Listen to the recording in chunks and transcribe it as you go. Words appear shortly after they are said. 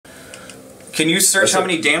Can you search how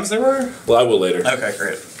many dams there were? Well, I will later. Okay,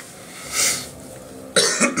 great.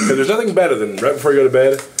 Because there's nothing better than right before you go to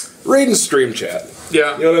bed, reading stream chat.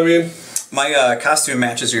 Yeah. You know what I mean? My costume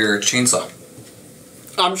matches your chainsaw.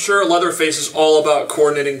 I'm sure Letherface is all about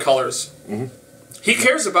coordinating colors. Mm-hmm. He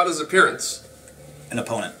cares about his appearance. An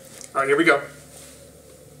opponent. Alright, here we go.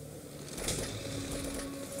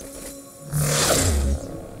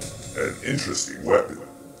 An interesting weapon.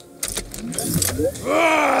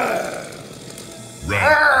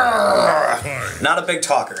 Not a big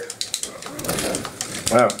talker.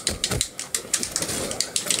 Wow.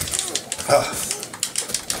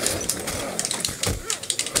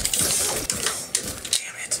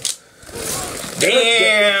 Damn it.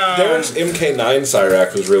 Damn! Darren's MK9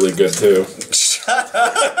 Cyrax was really good too.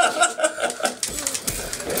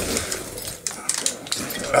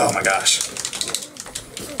 Oh my gosh.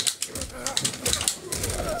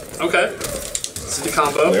 Okay. See the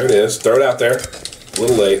combo. There it is. Throw it out there. A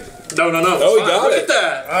little late. No, no, no. Oh, he Fine. got Look it. at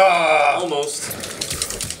that. Almost.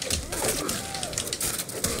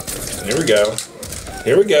 Here we go.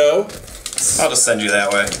 Here we go. I'll just send you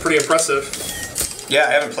that way. Pretty impressive. Yeah,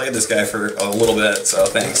 I haven't played this guy for a little bit, so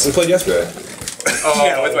thanks. We played yesterday. Oh,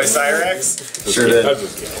 yeah, with my Cyrax? Sure did. I'm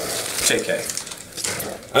just kidding.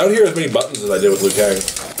 JK. I don't hear as many buttons as I did with Liu Kang.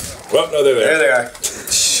 Well, no, they're there. There they are.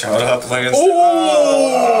 Shut up, Lance.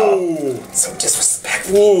 Oh! So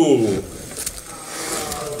disrespectful. Ooh.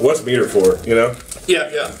 What's meter for, you know? Yeah,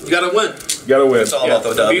 yeah. You gotta win. You gotta win. It's all about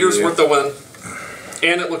the W. Meter's worth the win.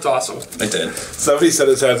 And it looked awesome. It did. Somebody said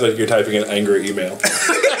it sounds like you're typing an angry email.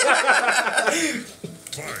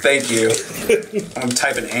 Thank you. I'm gonna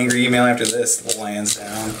type an angry email after this lands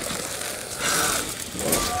down.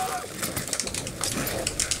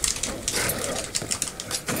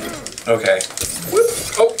 Okay.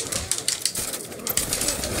 Oh.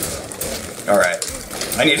 Alright.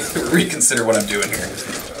 I need to reconsider what I'm doing here.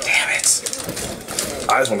 Damn it.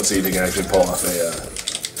 I just want to see if you can actually pull off a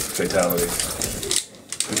fatality.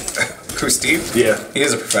 Who, Steve? Yeah. He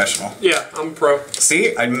is a professional. Yeah, I'm a pro.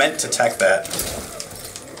 See? I meant to tech that.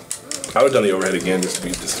 I would have done the overhead again just to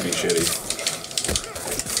be shitty.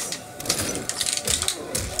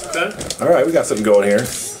 Okay. Alright, we got something going here.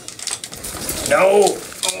 No!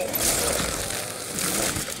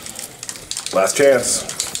 Last chance.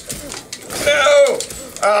 No!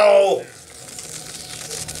 Oh!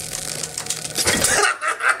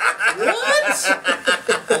 What?